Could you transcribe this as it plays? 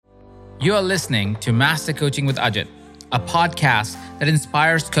You are listening to Master Coaching with Ajit, a podcast that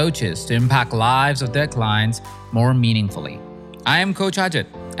inspires coaches to impact lives of their clients more meaningfully. I am Coach Ajit,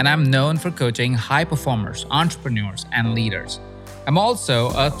 and I'm known for coaching high performers, entrepreneurs, and leaders. I'm also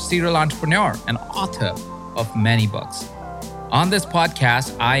a serial entrepreneur and author of many books. On this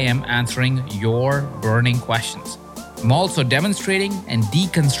podcast, I am answering your burning questions. I'm also demonstrating and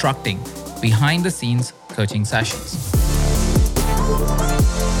deconstructing behind-the-scenes coaching sessions.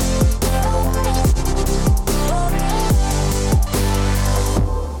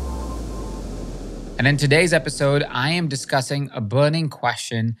 And in today's episode, I am discussing a burning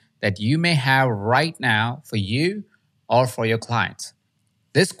question that you may have right now for you or for your clients.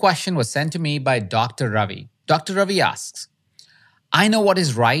 This question was sent to me by Dr. Ravi. Dr. Ravi asks, I know what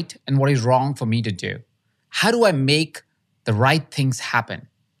is right and what is wrong for me to do. How do I make the right things happen?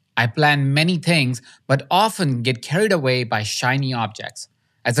 I plan many things, but often get carried away by shiny objects.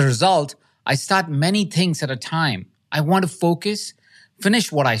 As a result, I start many things at a time. I want to focus,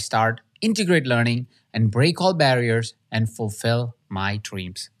 finish what I start, integrate learning, and break all barriers and fulfill my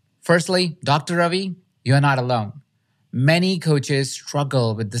dreams. Firstly, Dr. Ravi, you are not alone. Many coaches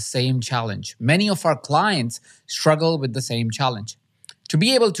struggle with the same challenge. Many of our clients struggle with the same challenge. To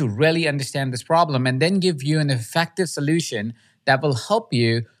be able to really understand this problem and then give you an effective solution that will help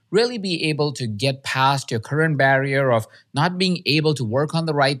you really be able to get past your current barrier of not being able to work on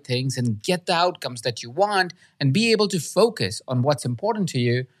the right things and get the outcomes that you want and be able to focus on what's important to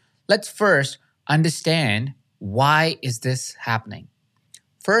you, let's first understand why is this happening.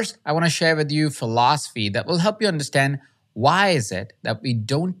 First, I want to share with you philosophy that will help you understand why is it that we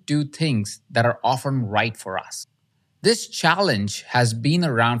don't do things that are often right for us. This challenge has been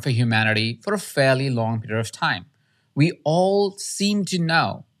around for humanity for a fairly long period of time. We all seem to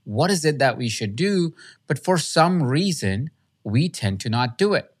know what is it that we should do, but for some reason, we tend to not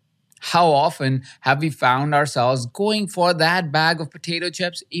do it. How often have we found ourselves going for that bag of potato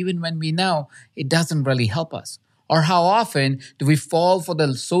chips even when we know it doesn't really help us? Or how often do we fall for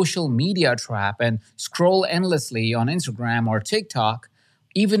the social media trap and scroll endlessly on Instagram or TikTok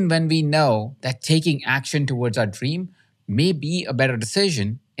even when we know that taking action towards our dream may be a better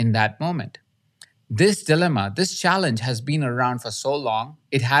decision in that moment? This dilemma, this challenge has been around for so long,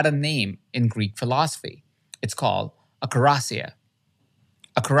 it had a name in Greek philosophy. It's called akarasia.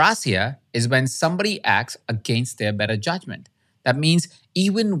 Akarasia is when somebody acts against their better judgment. That means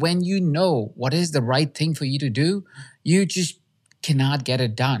even when you know what is the right thing for you to do, you just cannot get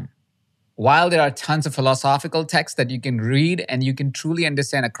it done. While there are tons of philosophical texts that you can read and you can truly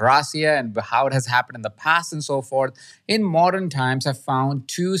understand akarasia and how it has happened in the past and so forth, in modern times I've found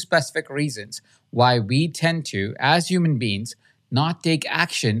two specific reasons why we tend to, as human beings, not take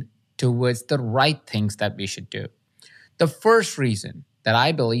action towards the right things that we should do. The first reason that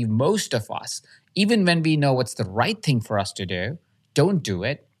I believe most of us, even when we know what's the right thing for us to do, don't do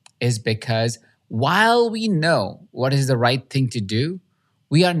it, is because while we know what is the right thing to do,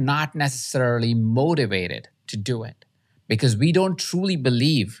 we are not necessarily motivated to do it because we don't truly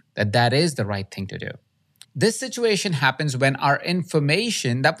believe that that is the right thing to do. This situation happens when our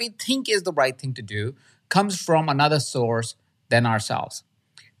information that we think is the right thing to do comes from another source than ourselves.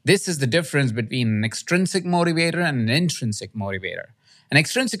 This is the difference between an extrinsic motivator and an intrinsic motivator. An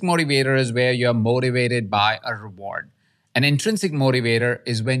extrinsic motivator is where you're motivated by a reward. An intrinsic motivator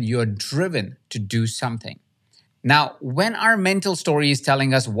is when you're driven to do something. Now, when our mental story is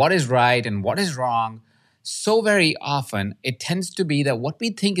telling us what is right and what is wrong, so very often it tends to be that what we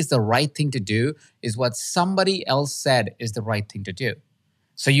think is the right thing to do is what somebody else said is the right thing to do.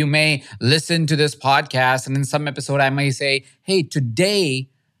 So you may listen to this podcast and in some episode I may say, hey, today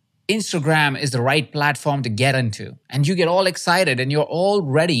Instagram is the right platform to get into. And you get all excited and you're all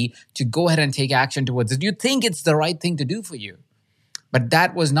ready to go ahead and take action towards it. You think it's the right thing to do for you. But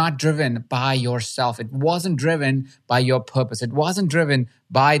that was not driven by yourself. It wasn't driven by your purpose. It wasn't driven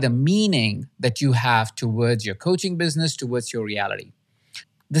by the meaning that you have towards your coaching business, towards your reality.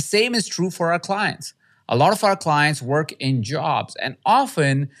 The same is true for our clients. A lot of our clients work in jobs, and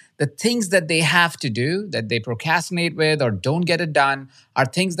often the things that they have to do, that they procrastinate with or don't get it done, are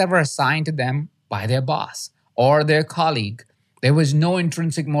things that were assigned to them by their boss or their colleague. There was no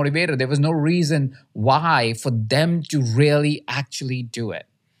intrinsic motivator. There was no reason why for them to really actually do it.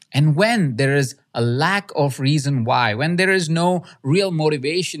 And when there is a lack of reason why, when there is no real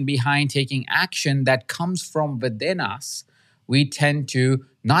motivation behind taking action that comes from within us, we tend to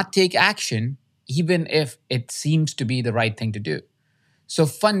not take action even if it seems to be the right thing to do. So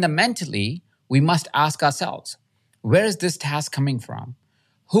fundamentally, we must ask ourselves, where is this task coming from?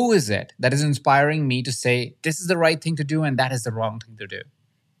 Who is it that is inspiring me to say, this is the right thing to do and that is the wrong thing to do?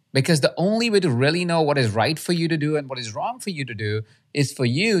 Because the only way to really know what is right for you to do and what is wrong for you to do is for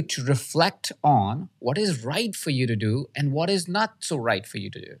you to reflect on what is right for you to do and what is not so right for you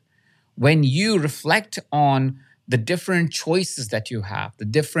to do. When you reflect on the different choices that you have, the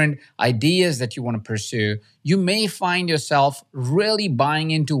different ideas that you want to pursue, you may find yourself really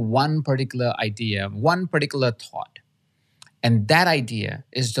buying into one particular idea, one particular thought. And that idea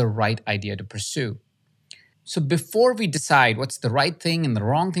is the right idea to pursue. So before we decide what's the right thing and the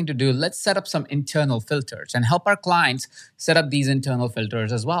wrong thing to do, let's set up some internal filters and help our clients set up these internal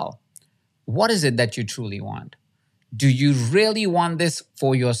filters as well. What is it that you truly want? Do you really want this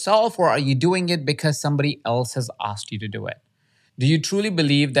for yourself, or are you doing it because somebody else has asked you to do it? Do you truly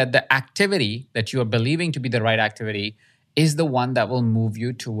believe that the activity that you are believing to be the right activity is the one that will move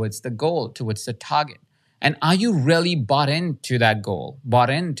you towards the goal, towards the target? And are you really bought into that goal, bought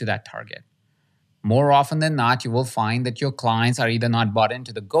into that target? More often than not, you will find that your clients are either not bought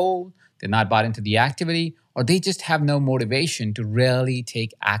into the goal, they're not bought into the activity, or they just have no motivation to really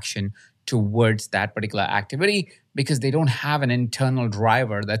take action towards that particular activity because they don't have an internal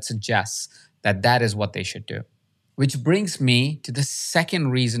driver that suggests that that is what they should do. Which brings me to the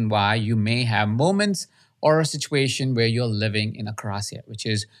second reason why you may have moments or a situation where you're living in akrasia, which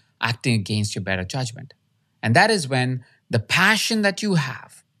is acting against your better judgment. And that is when the passion that you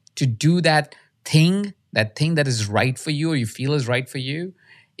have to do that thing that is right for you or you feel is right for you,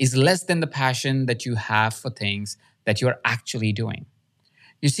 is less than the passion that you have for things that you're actually doing.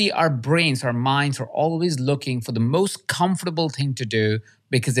 You see, our brains, our minds are always looking for the most comfortable thing to do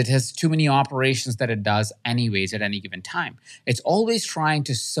because it has too many operations that it does anyways at any given time. It's always trying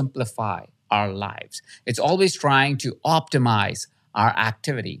to simplify our lives. It's always trying to optimize our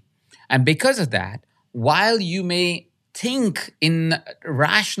activity. And because of that, while you may think in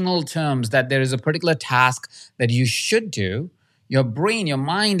rational terms that there is a particular task that you should do, your brain, your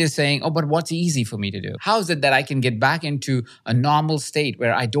mind is saying, oh, but what's easy for me to do? How is it that I can get back into a normal state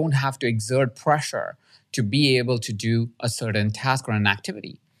where I don't have to exert pressure to be able to do a certain task or an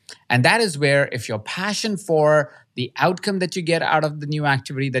activity? And that is where, if your passion for the outcome that you get out of the new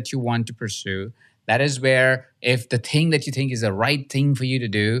activity that you want to pursue, that is where, if the thing that you think is the right thing for you to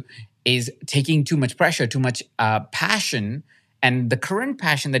do is taking too much pressure, too much passion, and the current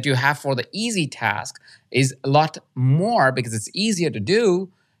passion that you have for the easy task is a lot more because it's easier to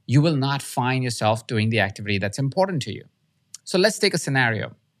do, you will not find yourself doing the activity that's important to you. So let's take a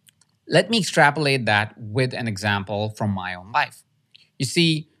scenario. Let me extrapolate that with an example from my own life. You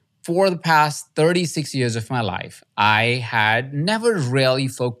see, for the past 36 years of my life, I had never really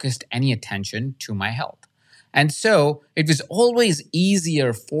focused any attention to my health. And so it was always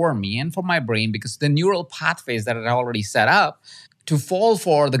easier for me and for my brain, because the neural pathways that I already set up, to fall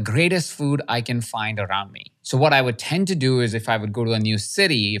for the greatest food I can find around me. So what I would tend to do is, if I would go to a new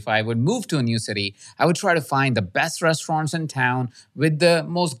city, if I would move to a new city, I would try to find the best restaurants in town with the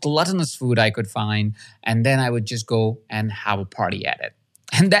most gluttonous food I could find. And then I would just go and have a party at it.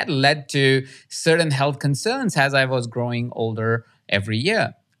 And that led to certain health concerns as I was growing older every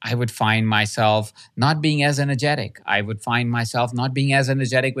year. I would find myself not being as energetic. I would find myself not being as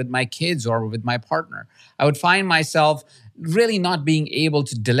energetic with my kids or with my partner. I would find myself really not being able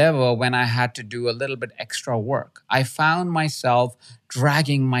to deliver when I had to do a little bit extra work. I found myself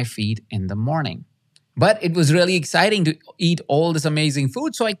dragging my feet in the morning. But it was really exciting to eat all this amazing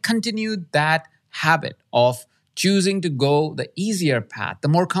food, so I continued that habit of choosing to go the easier path, the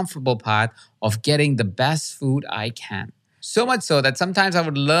more comfortable path of getting the best food I can. So much so that sometimes I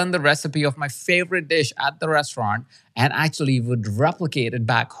would learn the recipe of my favorite dish at the restaurant and actually would replicate it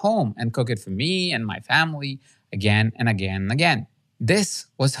back home and cook it for me and my family again and again and again. This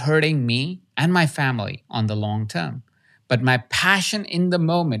was hurting me and my family on the long term. But my passion in the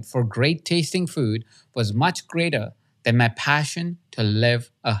moment for great tasting food was much greater than my passion to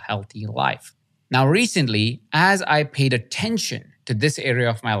live a healthy life. Now, recently, as I paid attention to this area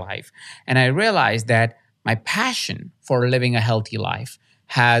of my life, and I realized that my passion for living a healthy life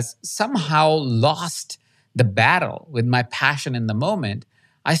has somehow lost the battle with my passion in the moment,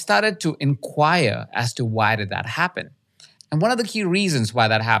 I started to inquire as to why did that happen. And one of the key reasons why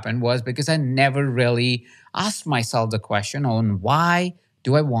that happened was because I never really asked myself the question on, why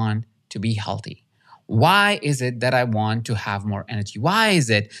do I want to be healthy? Why is it that I want to have more energy? Why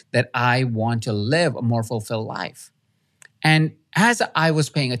is it that I want to live a more fulfilled life? And as I was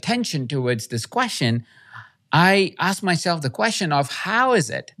paying attention towards this question, I asked myself the question of, how is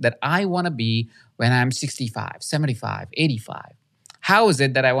it that I want to be when I'm 65, 75, 85? How is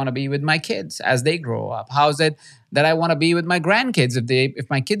it that I want to be with my kids as they grow up? How is it that I want to be with my grandkids if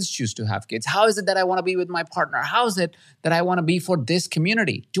my kids choose to have kids? How is it that I want to be with my partner? How is it that I want to be for this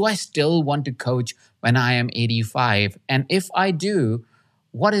community? Do I still want to coach when I am 85? And if I do,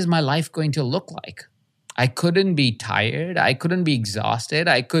 what is my life going to look like? I couldn't be tired. I couldn't be exhausted.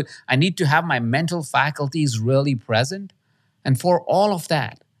 I need to have my mental faculties really present. And for all of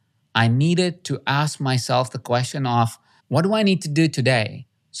that, I needed to ask myself the question of what do I need to do today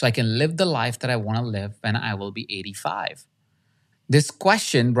so I can live the life that I want to live when I will be 85? This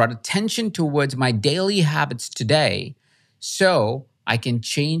question brought attention towards my daily habits today so I can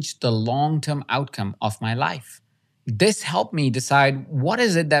change the long term outcome of my life. This helped me decide what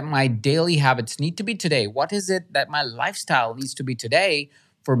is it that my daily habits need to be today? What is it that my lifestyle needs to be today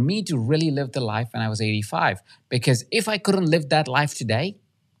for me to really live the life when I was 85? Because if I couldn't live that life today,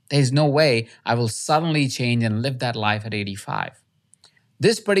 there's no way I will suddenly change and live that life at 85.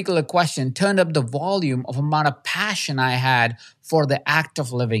 This particular question turned up the volume of amount of passion I had for the act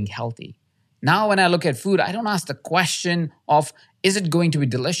of living healthy. Now, when I look at food, I don't ask the question of, is it going to be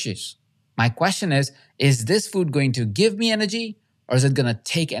delicious? My question is this food going to give me energy or is it going to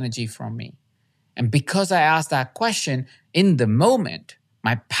take energy from me? And because I asked that question in the moment,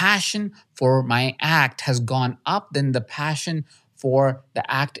 my passion for my act has gone up than the passion for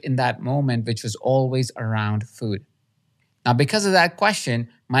the act in that moment, which was always around food. Now, because of that question,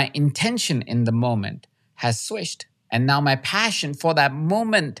 my intention in the moment has switched. And now my passion for that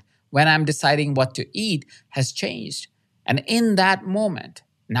moment when I'm deciding what to eat has changed. And in that moment,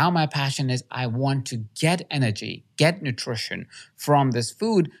 now my passion is I want to get energy, get nutrition from this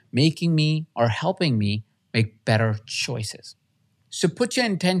food, making me or helping me make better choices. So put your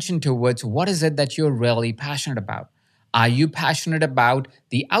intention towards what is it that you're really passionate about. Are you passionate about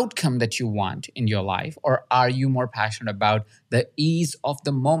the outcome that you want in your life, or are you more passionate about the ease of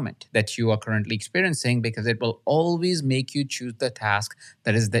the moment that you are currently experiencing? Because it will always make you choose the task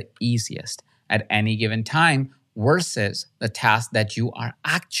that is the easiest at any given time versus the task that you are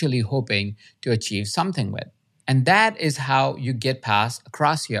actually hoping to achieve something with. And that is how you get past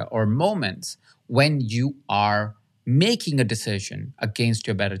acrossia or moments when you are making a decision against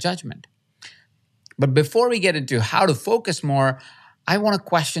your better judgment. But before we get into how to focus more, I want to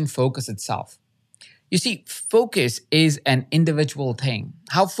question focus itself. You see, focus is an individual thing.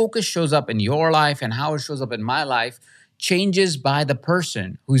 How focus shows up in your life and how it shows up in my life changes by the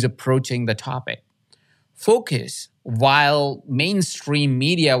person who's approaching the topic. Focus, while mainstream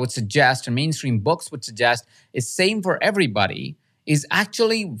media would suggest and mainstream books would suggest is same for everybody, is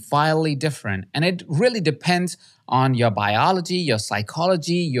actually wildly different. And it really depends on your biology, your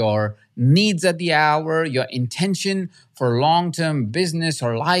psychology, your needs at the hour, your intention for long-term business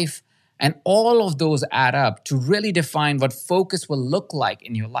or life. And all of those add up to really define what focus will look like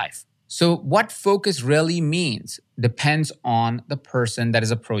in your life. So what focus really means depends on the person that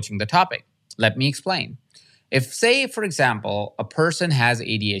is approaching the topic. Let me explain. If, say, for example, a person has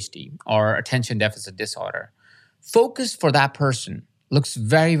ADHD or attention deficit disorder, focus for that person looks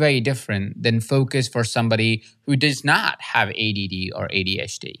very, very different than focus for somebody who does not have ADD or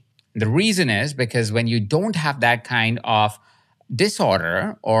ADHD. The reason is because when you don't have that kind of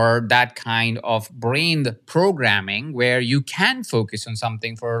disorder or that kind of brain programming where you can focus on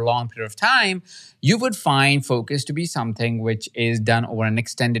something for a long period of time, you would find focus to be something which is done over an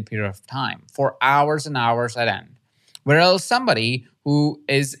extended period of time for hours and hours at end. Whereas somebody who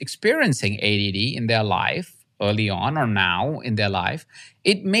is experiencing ADD in their life, early on or now in their life,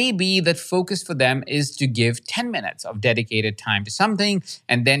 it may be that focus for them is to give 10 minutes of dedicated time to something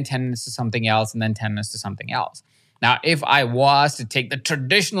and then 10 minutes to something else and then 10 minutes to something else. Now, if I was to take the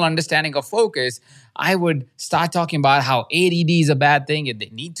traditional understanding of focus, I would start talking about how ADD is a bad thing and they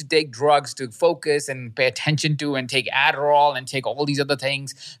need to take drugs to focus and pay attention to and take Adderall and take all these other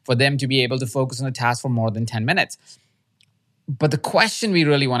things for them to be able to focus on a task for more than 10 minutes. But the question we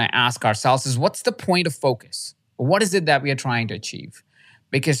really want to ask ourselves is, what's the point of focus? What is it that we are trying to achieve?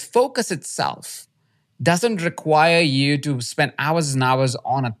 Because focus itself doesn't require you to spend hours and hours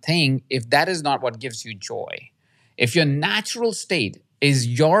on a thing if that is not what gives you joy. If your natural state is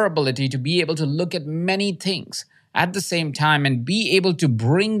your ability to be able to look at many things at the same time and be able to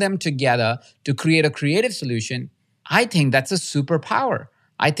bring them together to create a creative solution, I think that's a superpower.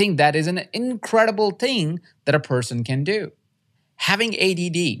 I think that is an incredible thing that a person can do. Having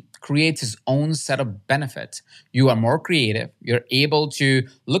ADD creates its own set of benefits. You are more creative. You're able to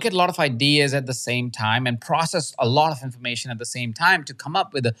look at a lot of ideas at the same time and process a lot of information at the same time to come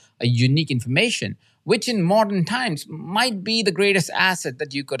up with a unique information. which in modern times might be the greatest asset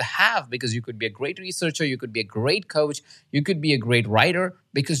that you could have, because you could be a great researcher, you could be a great coach, you could be a great writer,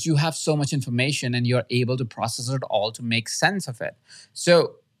 because you have so much information and you're able to process it all to make sense of it.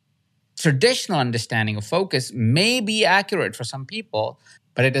 So traditional understanding of focus may be accurate for some people,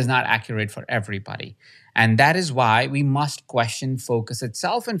 but it is not accurate for everybody. And that is why we must question focus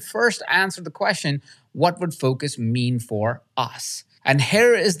itself and first answer the question, what would focus mean for us? And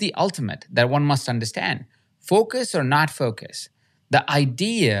here is the ultimate that one must understand: focus or not focus. The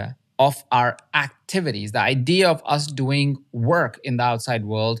idea of our activities, the idea of us doing work in the outside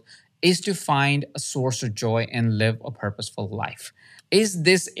world, is to find a source of joy and live a purposeful life. Is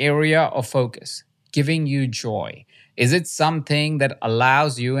this area of focus giving you joy? Is it something that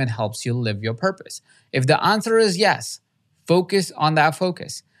allows you and helps you live your purpose? If the answer is yes, focus on that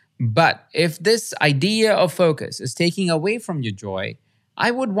focus. But if this idea of focus is taking away from your joy, I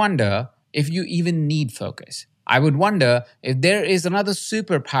would wonder if you even need focus. I would wonder if there is another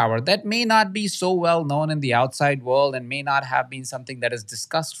superpower that may not be so well known in the outside world and may not have been something that is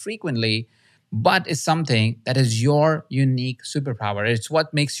discussed frequently, but is something that is your unique superpower. It's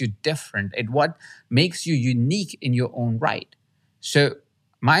what makes you different. It's what makes you unique in your own right. So,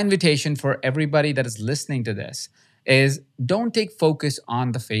 my invitation for everybody that is listening to this is, don't take focus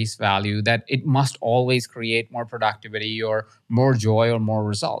on the face value that it must always create more productivity or more joy or more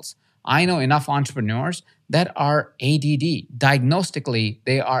results. I know enough entrepreneurs that are ADD. Diagnostically,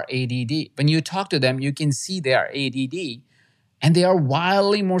 they are ADD. When you talk to them, you can see they are ADD, and they are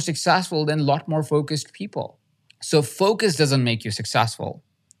wildly more successful than a lot more focused people. So focus doesn't make you successful.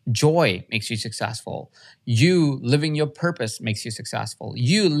 Joy makes you successful. You living your purpose makes you successful.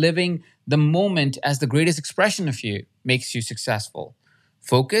 You living the moment as the greatest expression of you makes you successful.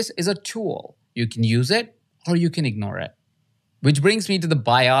 Focus is a tool. You can use it or you can ignore it. Which brings me to the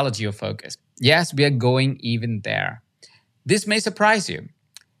biology of focus. Yes, we are going even there. This may surprise you.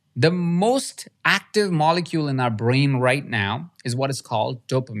 The most active molecule in our brain right now is what is called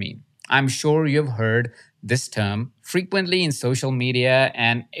dopamine. I'm sure you've heard this term frequently in social media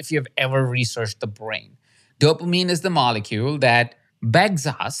and if you've ever researched the brain. Dopamine is the molecule that begs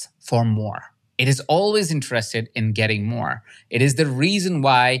us for more. It is always interested in getting more. It is the reason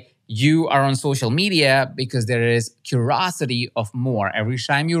why you are on social media, because there is curiosity of more. Every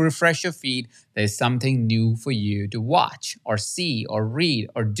time you refresh your feed, there's something new for you to watch or see or read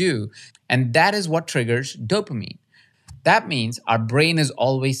or do. And that is what triggers dopamine. That means our brain is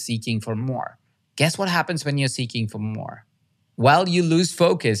always seeking for more. Guess what happens when you're seeking for more? Well, you lose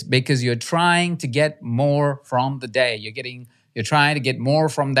focus because you're trying to get more from the day. You're trying to get more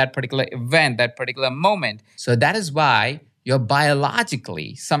from that particular event, that particular moment. So that is why you're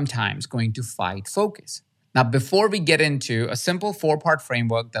biologically sometimes going to fight focus. Now, before we get into a simple 4-part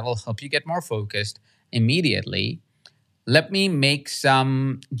framework that will help you get more focused immediately, let me make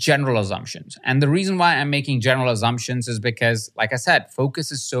some general assumptions. And the reason why I'm making general assumptions is because, like I said,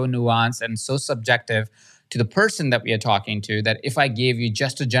 focus is so nuanced and so subjective to the person that we are talking to that if I gave you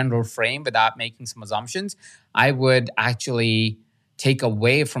just a general frame without making some assumptions, I would actually take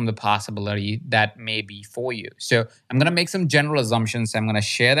away from the possibility that may be for you. So I'm going to make some general assumptions. I'm going to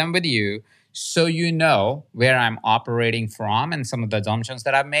share them with you so you know where I'm operating from and some of the assumptions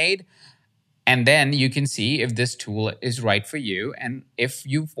that I've made. And then you can see if this tool is right for you and if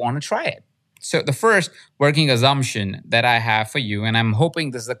you want to try it. So the first working assumption that I have for you, and I'm hoping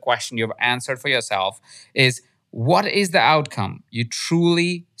this is a question you've answered for yourself, is what is the outcome you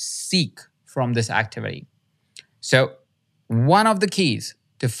truly seek from this activity? So one of the keys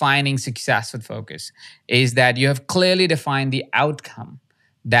to finding success with focus is that you have clearly defined the outcome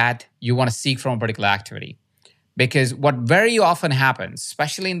that you want to seek from a particular activity. Because what very often happens,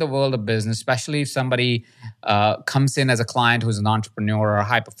 especially in the world of business, especially if somebody comes in as a client who's an entrepreneur or a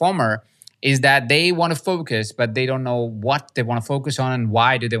high performer, is that they want to focus, but they don't know what they want to focus on and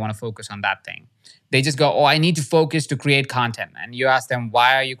why do they want to focus on that thing. They just go, oh, I need to focus to create content. And you ask them,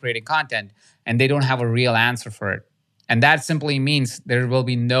 why are you creating content? And they don't have a real answer for it. And that simply means there will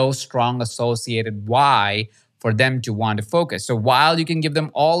be no strong associated why for them to want to focus. So while you can give them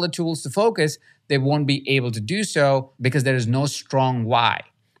all the tools to focus, they won't be able to do so because there is no strong why.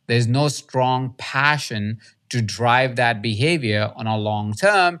 There's no strong passion to drive that behavior on a long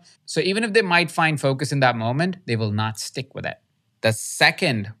term. So even if they might find focus in that moment, they will not stick with it. The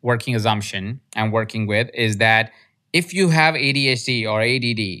second working assumption I'm working with is that if you have ADHD or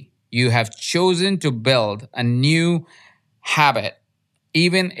ADD, you have chosen to build a new habit,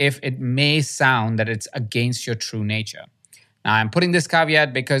 even if it may sound that it's against your true nature. Now, I'm putting this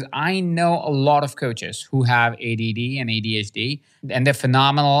caveat because I know a lot of coaches who have ADD and ADHD, and they're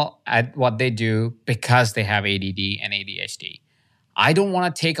phenomenal at what they do because they have ADD and ADHD. I don't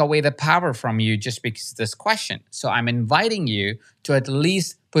want to take away the power from you just because of this question. So I'm inviting you to at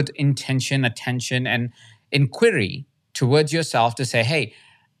least put intention, attention, and inquiry towards yourself to say, hey,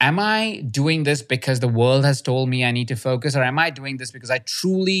 am I doing this because the world has told me I need to focus, or am I doing this because I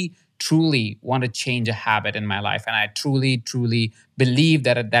truly want to change a habit in my life and I truly believe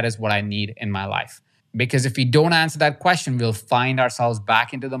that that is what I need in my life? Because if we don't answer that question, we'll find ourselves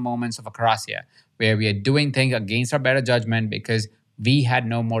back into the moments of acrosia where we are doing things against our better judgment because we had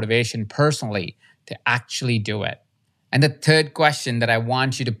no motivation personally to actually do it. And the third question that I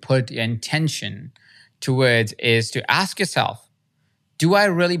want you to put your intention towards is to ask yourself, do I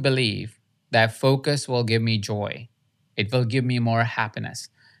really believe that focus will give me joy? It will give me more happiness.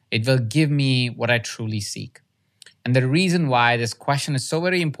 It will give me what I truly seek. And the reason why this question is so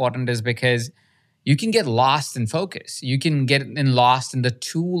very important is because you can get lost in focus. You can get lost in the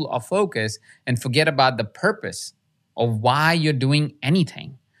tool of focus and forget about the purpose of why you're doing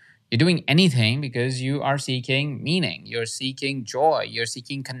anything. You're doing anything because you are seeking meaning, you're seeking joy, you're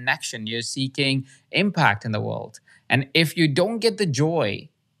seeking connection, you're seeking impact in the world. And if you don't get the joy,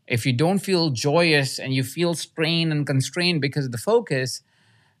 if you don't feel joyous and you feel strained and constrained because of the focus,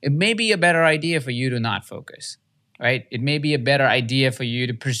 it may be a better idea for you to not focus, right? It may be a better idea for you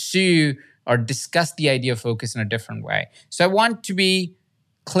to pursue or discuss the idea of focus in a different way. So I want to be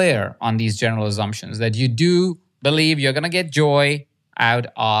clear on these general assumptions that you do believe you're going to get joy out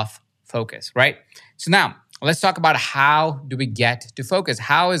of focus, right? So now let's talk about how do we get to focus?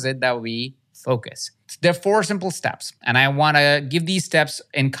 How is it that we focus? There are 4 simple steps, and I want to give these steps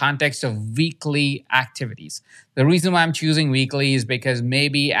in context of weekly activities. The reason why I'm choosing weekly is because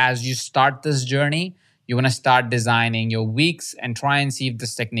maybe as you start this journey, you want to start designing your weeks and try and see if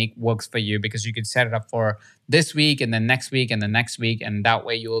this technique works for you, because you can set it up for this week and then next week and the next week. And that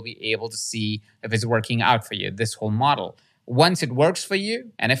way you will be able to see if it's working out for you, this whole model. Once it works for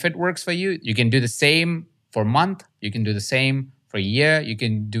you, and if it works for you, you can do the same for a month. You can do the same for a year. You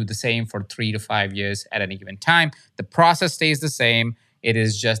can do the same for 3 to 5 years at any given time. The process stays the same. It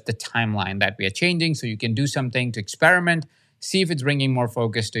is just the timeline that we are changing. So you can do something to experiment, see if it's bringing more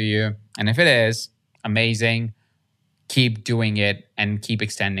focus to you. And if it is, amazing. Keep doing it and keep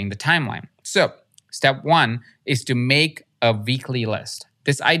extending the timeline. So, step 1 is to make a weekly list.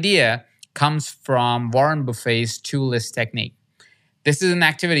 This idea comes from Warren Buffett's 2-list technique. This is an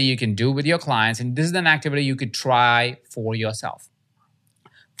activity you can do with your clients, and this is an activity you could try for yourself.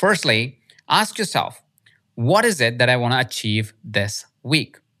 Firstly, ask yourself, what is it that I want to achieve this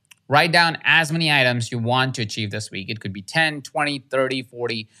week? Write down as many items you want to achieve this week. It could be 10, 20, 30,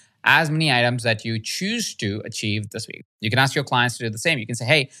 40, as many items that you choose to achieve this week. You can ask your clients to do the same. You can say,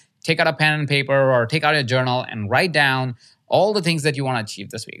 hey, take out a pen and paper or take out a journal and write down all the things that you want to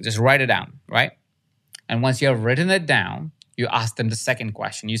achieve this week. Just write it down, right? And once you have written it down, you ask them the second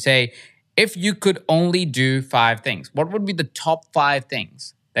question. You say, if you could only do 5 things, what would be the top 5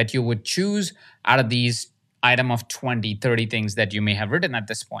 things that you would choose out of these item of 20, 30 things that you may have written at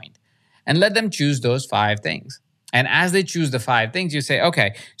this point? And let them choose those 5 things. And as they choose the 5 things, you say,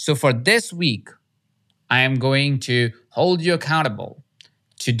 okay, so for this week, I am going to hold you accountable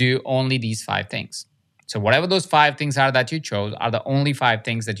to do only these 5 things. So whatever those 5 things are that you chose are the only 5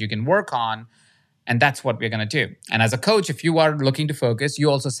 things that you can work on. And that's what we're going to do. And as a coach, if you are looking to focus, you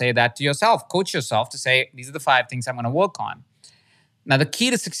also say that to yourself. Coach yourself to say, these are the 5 things I'm going to work on. Now, the key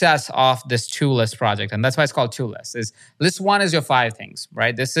to success of this 2-list project, and that's why it's called 2-list, is list 1 is your 5 things,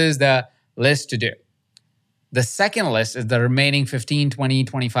 right? This is the list to do. The second list is the remaining 15, 20,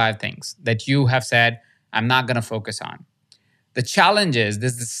 25 things that you have said, I'm not going to focus on. The challenge is the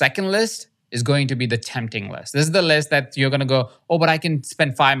second list is going to be the tempting list. This is the list that you're going to go, oh, but I can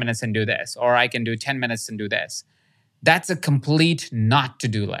spend 5 minutes and do this, or I can do 10 minutes and do this. That's a complete not to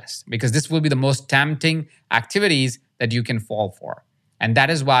do list, because this will be the most tempting activities that you can fall for. And that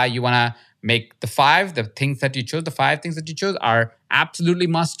is why you want to make the 5 things that you chose are absolutely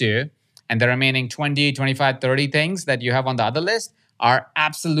must do. And the remaining 20, 25, 30 things that you have on the other list are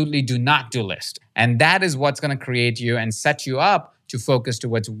absolutely do not do list. And that is what's going to create you and set you up to focus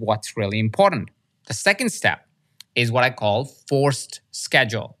towards what's really important. The second step is what I call forced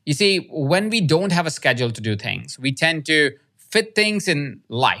schedule. You see, when we don't have a schedule to do things, we tend to fit things in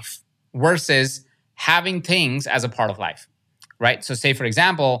life versus having things as a part of life. Right? So say, for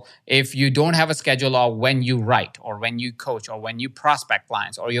example, if you don't have a schedule of when you write or when you coach or when you prospect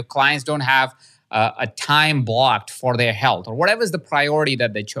clients, or your clients don't have a time blocked for their health, or whatever is the priority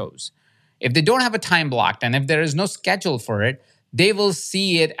that they chose, If they don't have a time blocked and if there is no schedule for it, they will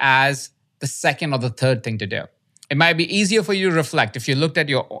see it as the second or the third thing to do. It might be easier for you to reflect if you looked at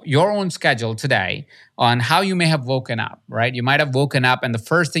your own schedule today on how you may have woken up, right? You might have woken up and the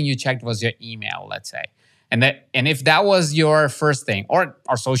first thing you checked was your email, let's say. And if that was your first thing, or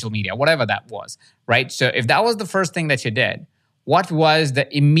social media, whatever that was, right? So if that was the first thing that you did, what was the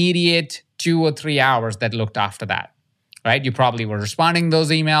immediate 2 or 3 hours that looked after that, right? You probably were responding to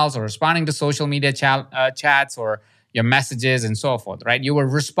those emails or responding to social media chats or your messages and so forth, right? You were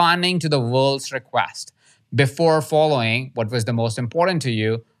responding to the world's request before following what was the most important to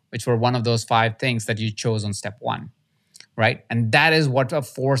you, which were one of those 5 things that you chose on step 1. Right? And that is what a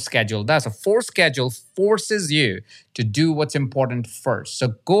force schedule does. A force schedule forces you to do what's important first.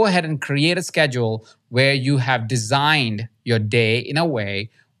 So go ahead and create a schedule where you have designed your day in a way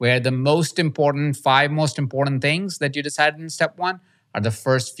where the 5 most important things that you decided in step 1 are the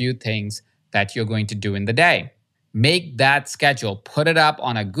first few things that you're going to do in the day. Make that schedule, put it up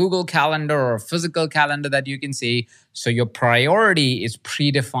on a Google Calendar or a physical calendar that you can see. So your priority is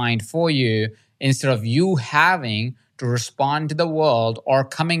predefined for you instead of you having to respond to the world or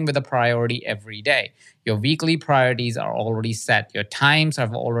coming with a priority every day. Your weekly priorities are already set. Your times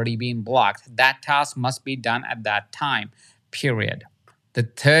have already been blocked. That task must be done at that time, period. The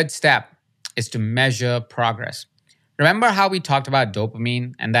third step is to measure progress. Remember how we talked about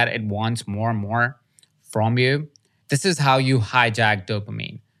dopamine and that it wants more and more from you? This is how you hijack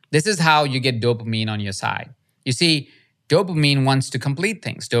dopamine. This is how you get dopamine on your side. You see, dopamine wants to complete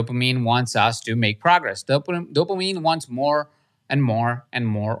things. Dopamine wants us to make progress. Dopamine wants more and more and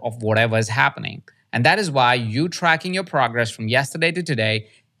more of whatever is happening. And that is why you tracking your progress from yesterday to today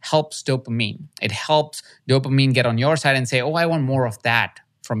helps dopamine. It helps dopamine get on your side and say, oh, I want more of that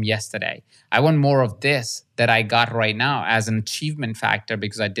from yesterday. I want more of this that I got right now as an achievement factor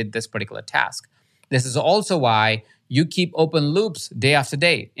because I did this particular task. This is also why you keep open loops day after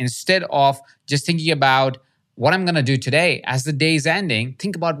day. Instead of just thinking about what I'm going to do today, as the day is ending,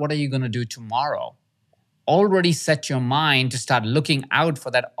 think about what are you going to do tomorrow. Already set your mind to start looking out for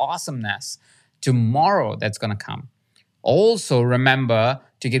that awesomeness tomorrow that's going to come. Also remember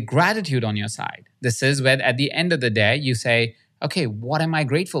to get gratitude on your side. This is where at the end of the day, you say, okay, what am I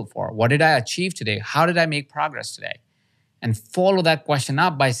grateful for? What did I achieve today? How did I make progress today? And follow that question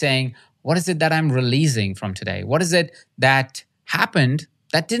up by saying, what is it that I'm releasing from today? What is it that happened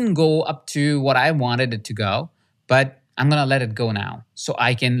that didn't go up to what I wanted it to go, but I'm going to let it go now so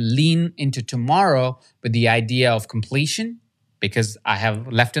I can lean into tomorrow with the idea of completion because I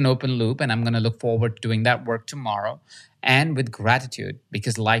have left an open loop and I'm going to look forward to doing that work tomorrow, and with gratitude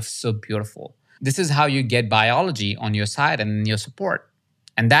because life's so beautiful. This is how you get biology on your side and in your support.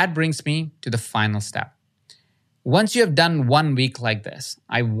 And that brings me to the final step. Once you have done 1 week like this,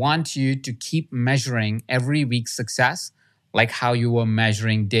 I want you to keep measuring every week's success like how you were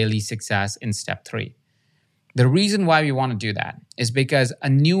measuring daily success in step 3. The reason why we want to do that is because a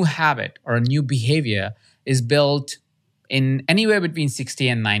new habit or a new behavior is built in anywhere between 60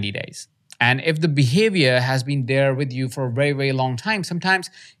 and 90 days. And if the behavior has been there with you for a very, very long time, sometimes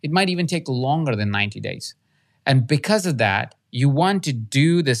it might even take longer than 90 days. And because of that, you want to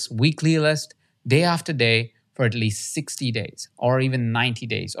do this weekly list day after day for at least 60 days or even 90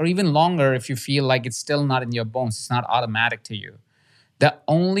 days or even longer if you feel like it's still not in your bones, it's not automatic to you. The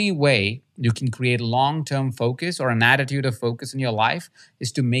only way you can create long-term focus or an attitude of focus in your life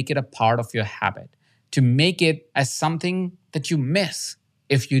is to make it a part of your habit, to make it as something that you miss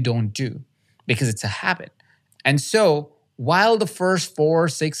if you don't do, because it's a habit. And so while the first 4,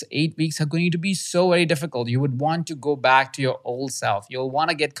 6, 8 weeks are going to be so very difficult, you would want to go back to your old self. You'll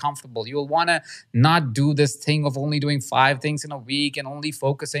want to get comfortable. You'll want to not do this thing of only doing 5 things in a week and only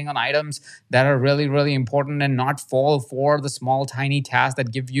focusing on items that are really, really important and not fall for the small, tiny tasks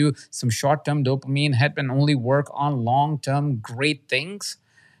that give you some short-term dopamine hit and only work on long-term great things.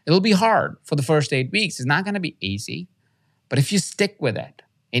 It'll be hard for the first 8 weeks. It's not going to be easy. But if you stick with it,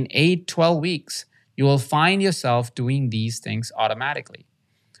 in 8, 12 weeks, you will find yourself doing these things automatically.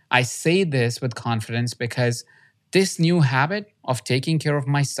 I say this with confidence because this new habit of taking care of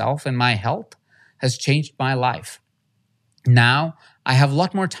myself and my health has changed my life. Now, I have a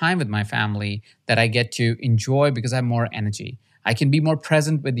lot more time with my family that I get to enjoy because I have more energy. I can be more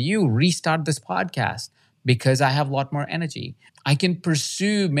present with you, restart this podcast because I have a lot more energy. I can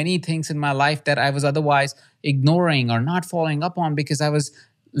pursue many things in my life that I was otherwise ignoring or not following up on because I was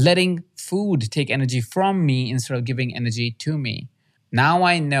letting food take energy from me instead of giving energy to me. Now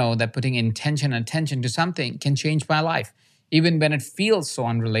I know that putting intention and attention to something can change my life. Even when it feels so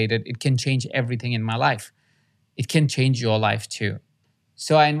unrelated, it can change everything in my life. It can change your life too.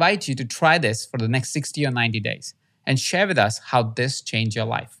 So I invite you to try this for the next 60 or 90 days and share with us how this changed your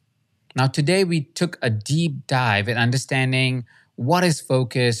life. Now, today we took a deep dive in understanding what is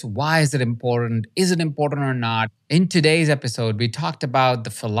focus, why is it important or not. In today's episode, we talked about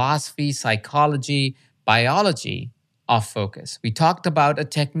the philosophy, psychology, biology of focus. We talked about a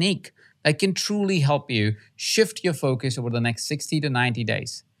technique that can truly help you shift your focus over the next 60 to 90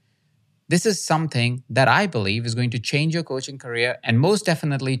 days. This is something that I believe is going to change your coaching career and most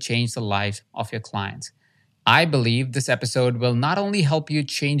definitely change the lives of your clients. I believe this episode will not only help you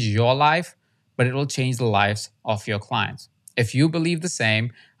change your life, but it will change the lives of your clients. If you believe the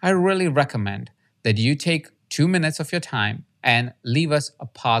same, I really recommend that you take 2 minutes of your time and leave us a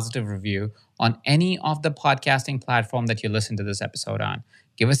positive review on any of the podcasting platform that you listen to this episode on.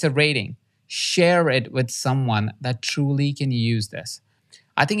 Give us a rating, share it with someone that truly can use this.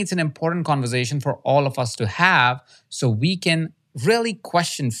 I think it's an important conversation for all of us to have so we can really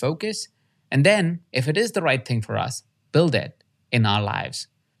question focus. And then, if it is the right thing for us, build it in our lives.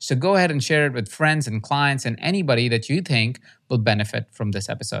 So go ahead and share it with friends and clients and anybody that you think will benefit from this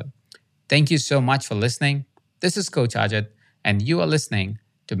episode. Thank you so much for listening. This is Coach Ajit, and you are listening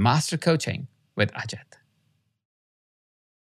to Master Coaching with Ajit.